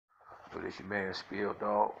But it's your man Spill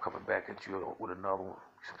Dog coming back at you with another one.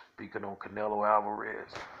 Speaking on Canelo Alvarez,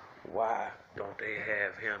 why don't they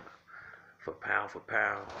have him for pound?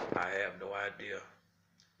 I have no idea.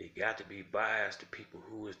 It got to be biased to people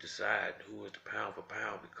who is deciding who is the pound for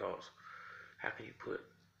pound, because how can you put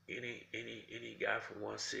any guy from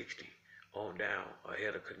 160 on down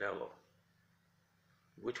ahead of Canelo?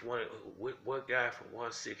 Which one? What guy from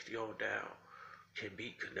 160 on down can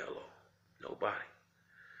beat Canelo? Nobody.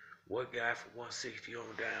 What guy from 160 on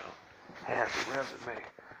down has the resume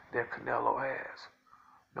that Canelo has?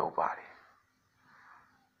 Nobody.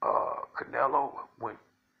 Canelo went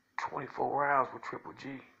 24 rounds with Triple G.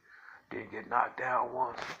 Didn't get knocked down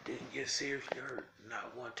once. Didn't get seriously hurt,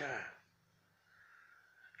 not one time.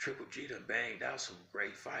 Triple G done banged out some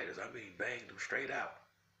great fighters. I mean, banged them straight out.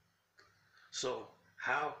 So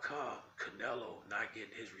how come Canelo not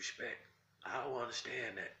getting his respect? I don't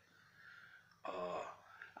understand that.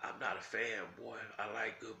 I'm not a fan, boy. I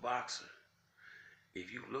like good boxing.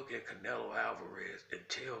 If you look at Canelo Alvarez and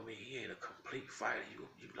tell me he ain't a complete fighter, you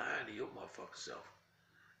lying to your motherfucking self.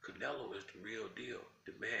 Canelo is the real deal.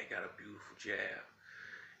 The man got a beautiful jab.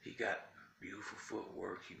 He got beautiful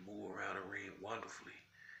footwork. He move around the ring wonderfully.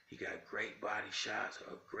 He got great body shots,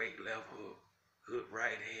 a great left hook, good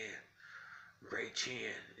right hand, great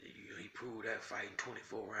chin. He proved that fighting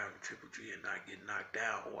 24 rounds with Triple G and not getting knocked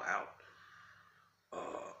down or out.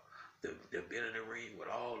 They've been in the ring with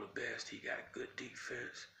all the best. He got good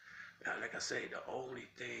defense. Now, like I say, the only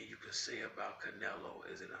thing you can say about Canelo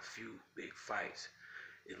is in a few big fights,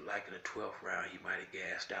 it's like in the 12th round, he might have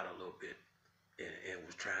gassed out a little bit and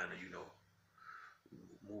was trying to,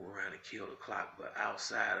 move around and kill the clock. But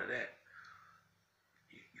outside of that,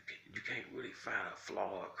 you can't really find a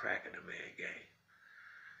flaw or crack in the man game.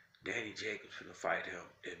 Danny Jacobs finna fight him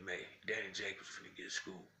in May. Danny Jacobs finna get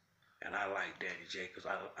schooled. And I like Danny Jacobs.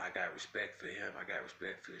 I got respect for him. I got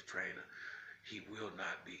respect for his trainer. He will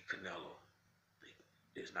not beat Canelo.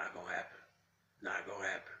 It's not gonna happen. Not gonna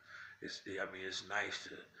happen. It's nice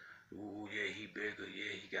to, ooh, yeah, he bigger,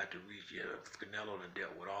 yeah, he got the reach, yeah. Canelo done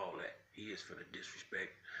dealt with all that. He is finna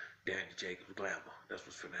disrespect Danny Jacobs' glamour. That's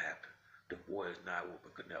what's finna happen. The boy is not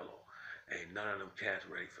whooping Canelo. Ain't none of them cats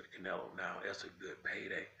ready for Canelo now. That's a good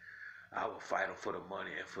payday. I will fight him for the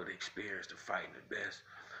money and for the experience to fighting the best.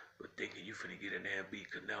 But thinking you finna get in there and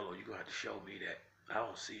beat Canelo, you gonna have to show me that. I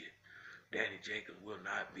don't see it. Danny Jacobs will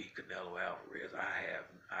not beat Canelo Alvarez. I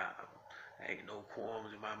ain't no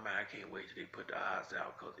qualms in my mind. I can't wait till they put the odds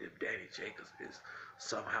out, because if Danny Jacobs is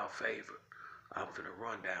somehow favored, I'm finna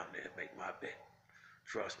run down there and make my bet.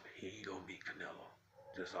 Trust me, he ain't gonna beat Canelo.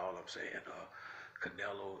 That's all I'm saying.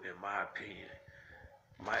 Canelo, in my opinion,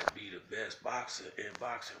 might be the best boxer in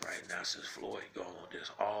boxing right now since Floyd gone.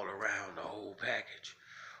 Just all around the whole package.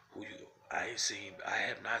 I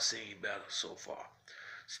have not seen better so far.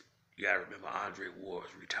 You gotta remember, Andre Ward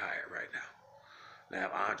is retired right now. Now,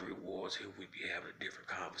 if Andre Ward's here, we'd be having a different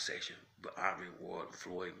conversation. But Andre Ward and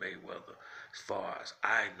Floyd Mayweather, as far as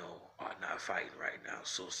I know, are not fighting right now.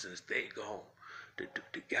 So since they gone, the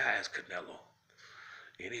guy is Canelo.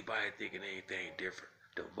 Anybody thinking anything different,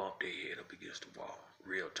 they'll bump their head up against the wall.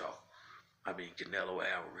 Real talk. I mean, Canelo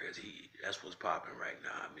Alvarez, that's what's popping right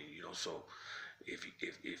now. I mean, so if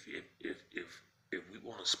we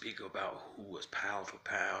want to speak about who was pound for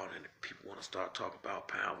pound, and if people want to start talking about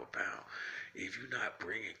pound for pound, if you're not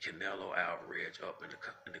bringing Canelo Alvarez up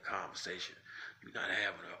in the conversation, you're not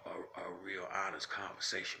having a real honest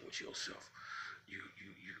conversation with yourself. You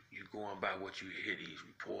going by what you hear these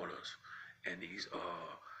reporters and these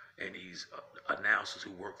announcers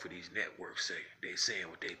who work for these networks say. They saying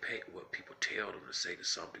what they pay, what people tell them to say to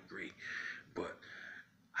some degree. But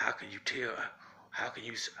how can you tell? How can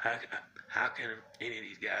any of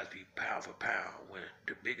these guys be pound for pound when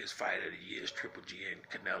the biggest fight of the year is Triple G and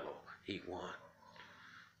Canelo? He won.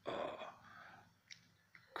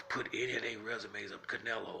 Put any of their resumes up,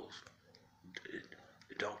 Canelo's,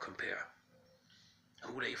 it don't compare.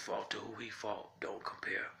 Who they fought to who he fought don't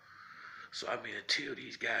compare. So I mean, until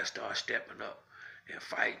these guys start stepping up and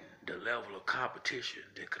fighting the level of competition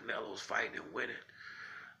that Canelo's fighting and winning,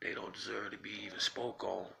 they don't deserve to be even spoke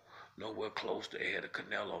on nowhere close to ahead of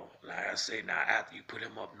Canelo. Like I say, now after you put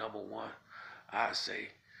him up number one, I say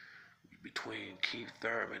between Keith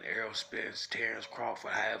Thurman, Errol Spence, Terrence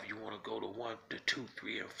Crawford, however you want to go to 1 to 2,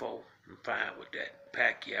 3, and 4, I'm fine with that.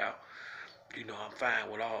 Pacquiao, I'm fine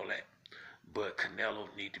with all that. But Canelo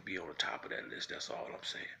need to be on the top of that list. That's all I'm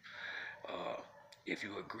saying. If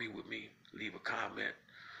you agree with me, leave a comment.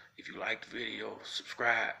 If you like the video,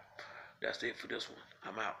 subscribe. That's it for this one.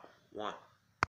 I'm out. 1.